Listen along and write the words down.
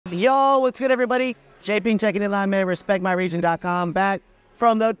Yo, what's good, everybody? JP checking in line, man. RespectMyRegion.com back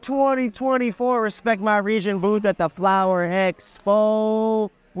from the 2024 Respect My Region booth at the Flower Expo.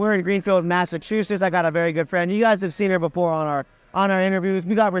 We're in Greenfield, Massachusetts. I got a very good friend. You guys have seen her before on our interviews.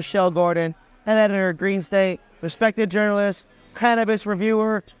 We got Rachelle Gordon, an editor at Green State, respected journalist, cannabis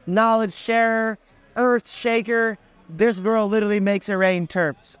reviewer, knowledge sharer, earth shaker. This girl literally makes it rain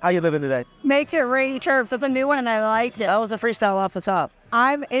terps. How you living today? Make it rain terps. That's a new one and I liked it. That was a freestyle off the top.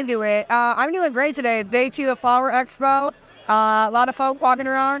 I'm into it. I'm doing great today. Day 2 of Flower Expo. A lot of folk walking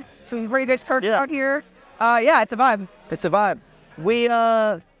around. Some pretty good skirts out here. Yeah, it's a vibe. It's a vibe. We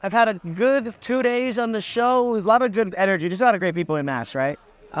have had a good 2 days on the show. A lot of good energy. Just a lot of great people in Mass, right?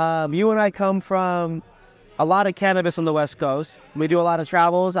 You and I come from a lot of cannabis on the West Coast. We do a lot of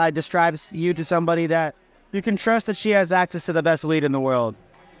travels. I describe you to somebody that you can trust that she has access to the best weed in the world.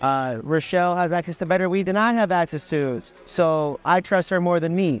 Rachelle has access to better weed than I have access to, so I trust her more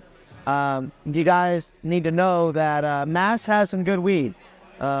than me. You guys need to know that Mass has some good weed.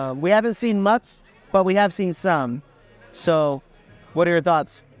 We haven't seen much, but we have seen some. So, what are your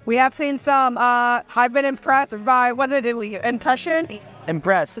thoughts? We have seen some. I've been impressed by, what did we, impression?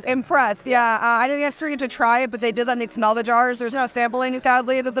 Impressed. Impressed, yeah. I didn't get to try it, but they did let me smell the jars. There's no sampling,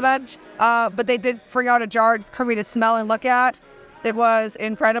 sadly, at the bench. But they did bring out a jar for me to smell and look at. It was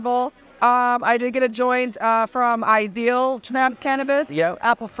incredible. I did get a joint from Ideal Cannabis, yep.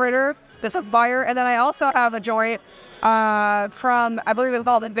 Apple Fritter. This is fire. And then I also have a joint from, I believe it's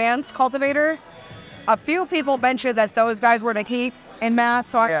called Advanced Cultivator. A few people mentioned that those guys were the key in Mass,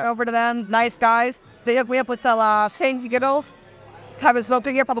 so I went over to them. Nice guys. They hooked me up with some St. Skittles. Haven't smoked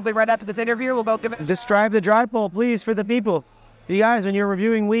it yet, probably right after this interview. We'll go give it. Describe the dry pull, please, for the people. You guys, when you're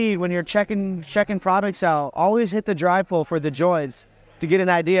reviewing weed, when you're checking products out, always hit the dry pull for the joints to get an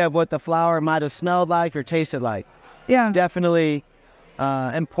idea of what the flower might have smelled like or tasted like. Yeah. Definitely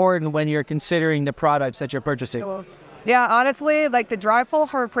important when you're considering the products that you're purchasing. Yeah, honestly, like the dry pull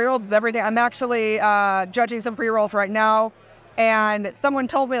for pre-rolls is everything. I'm actually judging some pre-rolls right now, and someone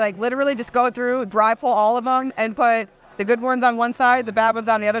told me, like, literally just go through, dry pull all of them, and put the good ones on one side, the bad ones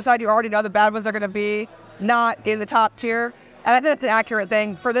on the other side. You already know the bad ones are going to be not in the top tier. And I think that's an accurate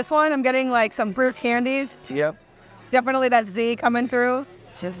thing. For this one, I'm getting like some fruit candies. Yep. Definitely that Z coming through.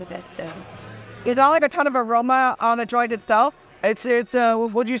 It's not like a ton of aroma on the joint itself. It's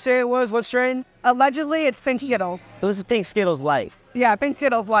what'd you say it was? What strain? Allegedly, it's Pink Skittles. This is Pink Skittles Light. Yeah, Pink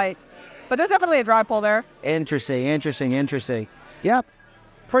Skittles Light. But there's definitely a dry pull there. Interesting. Yep.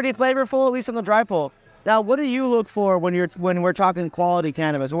 Pretty flavorful, at least on the dry pull. Now, what do you look for when we're talking quality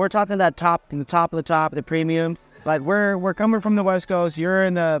cannabis? When we're talking that the premium. Like we're coming from the West Coast. You're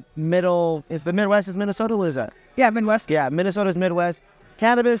in the middle. It's the Midwest. Is Minnesota? What is that? Yeah, Midwest. Yeah, Minnesota's Midwest.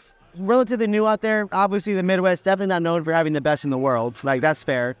 Cannabis, relatively new out there. Obviously, the Midwest definitely not known for having the best in the world. Like that's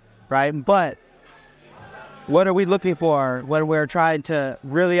fair, right? But what are we looking for when we're trying to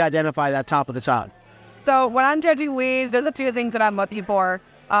really identify that top of the top? So when I'm judging weeds, there's the two things that I'm looking for.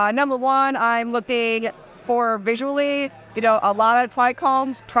 Number one, I'm looking for visually, a lot of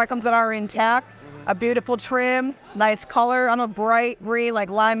trichomes that are intact, a beautiful trim, nice color on a bright green, like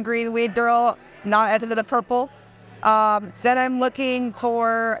lime green weed girl, not as into the purple. Then I'm looking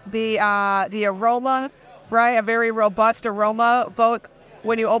for the aroma, right? A very robust aroma, both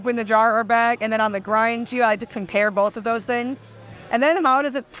when you open the jar or bag and then on the grind too. I like to compare both of those things. And then how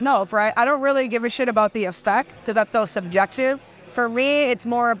does it smell, right? I don't really give a shit about the effect because that's so subjective. For me, it's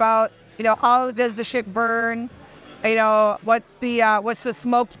more about, how does the shit burn? What's the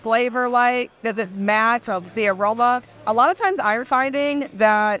smoked flavor like? Does it match the aroma? A lot of times I'm finding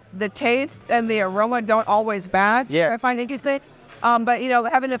that the taste and the aroma don't always match. Yeah. I find interesting. But,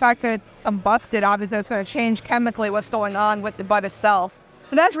 having the fact that it's combusted, obviously it's going to change chemically what's going on with the bud itself.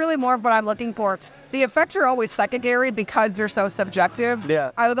 So that's really more of what I'm looking for. The effects are always secondary because they're so subjective.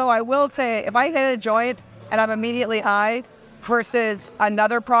 Yeah. Although I will say, if I hit a joint and I'm immediately high, versus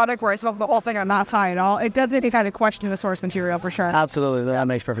another product where I smoke the whole thing, I'm not high at all. It does make you kind of question the source material for sure. Absolutely, that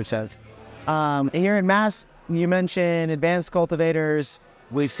makes perfect sense. Here in Mass, you mentioned Advanced Cultivators.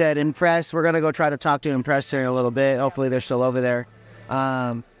 We've said Impress. We're going to go try to talk to Impress here in a little bit. Hopefully they're still over there.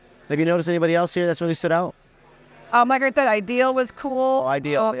 Have you noticed anybody else here that's really stood out? Like I said, Ideal was cool. Oh,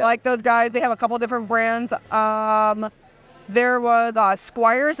 Ideal, yeah. I like those guys. They have a couple different brands. There was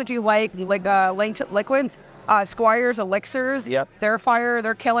Squires, if you like linked liquids. Squires Elixirs. Yep. They're fire.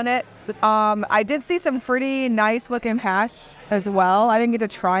 They're killing it. I did see some pretty nice looking hash as well. I didn't get to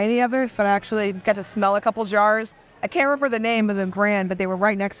try any of it, but I actually got to smell a couple jars. I can't remember the name of the brand, but they were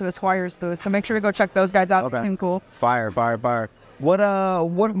right next to the Squires booth. So make sure to go check those guys out. Okay. They're cool. Fire. What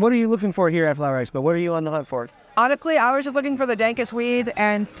are you looking for here at Flower Expo? What are you on the hunt for? Honestly, I was just looking for the dankest weed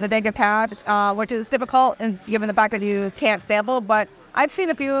and the dankest pad, which is difficult, and given the fact that you can't sample. But I've seen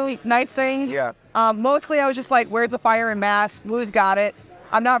a few nice things. Yeah. Mostly, I was just like, "Where's the fire and mask? Who's got it?"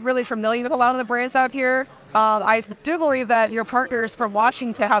 I'm not really familiar with a lot of the brands out here. I do believe that your partners from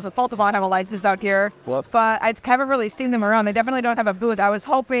Washington, House of Fulton, have a license out here, but I haven't really seen them around. They definitely don't have a booth. I was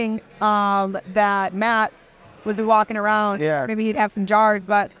hoping that Matt would be walking around. Yeah. Maybe he'd have some jars,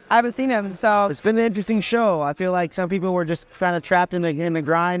 but I haven't seen him. So It's been an interesting show. I feel like some people were just kind of trapped in the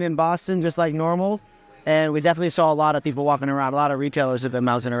grind in Boston, just like normal. And we definitely saw a lot of people walking around, a lot of retailers that been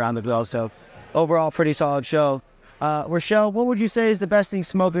bouncing around the globe. So overall, pretty solid show. Rachelle, what would you say is the best thing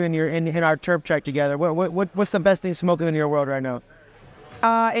smoking in our terp check together? What's the best thing smoking in your world right now?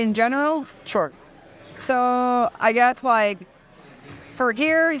 in general, Sure. so I guess like for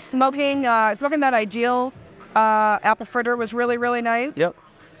here, smoking that ideal apple fritter was really, really nice. Yep.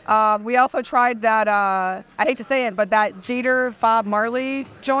 We also tried that, I hate to say it, but that Jeter Bob Marley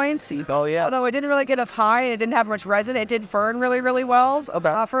joint. Oh, yeah. Although it didn't really get us high, it didn't have much resin, it did burn really, really well.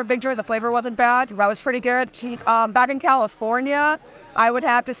 Okay. For a big joint, the flavor wasn't bad. That was pretty good. Back in California, I would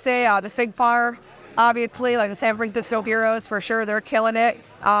have to say the Fig Bar, obviously, like the San Francisco Heroes, for sure, they're killing it.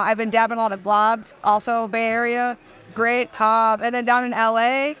 I've been dabbing on the Blobs, also Bay Area, great. And then down in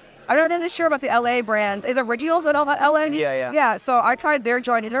LA, I'm not really sure about the LA brand. Is it Originals and all that LA? Yeah. Yeah, so I tried their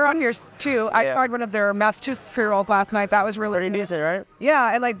joint, and they're on here too. I tried one of their Massachusetts pre-rolls last night. That was really Pretty good. decent, right?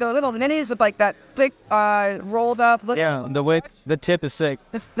 Yeah, and like the little minis with like that thick, rolled up. Yeah, the tip is sick.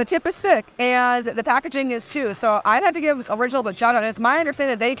 The tip is thick, and the packaging is too. So I'd have to give Original the shout out. It's my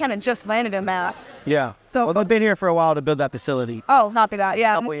understanding that they kind of just landed in Mass. Yeah. So- Well, they've been here for a while to build that facility. Oh, not be that.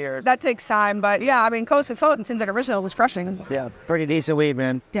 Yeah, Couple years. that takes time, but yeah, I mean, Coast and Fulton seems like Original was crushing. Yeah, pretty decent weed,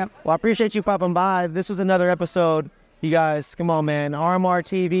 man. Yeah. Well, I appreciate you popping by. This was another episode. You guys, come on, man. RMR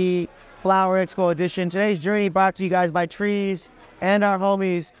TV, Flower Expo Edition. Today's journey brought to you guys by Trees and our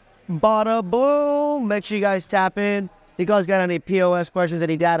homies, Bada Boom. Make sure you guys tap in. If you guys got any POS questions,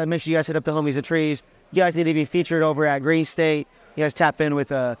 any data, make sure you guys hit up the homies at Trees. You guys need to be featured over at Green State. You guys tap in with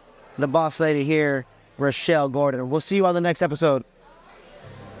the boss lady here, Rachelle Gordon. We'll see you on the next episode.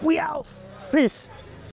 We out. Peace.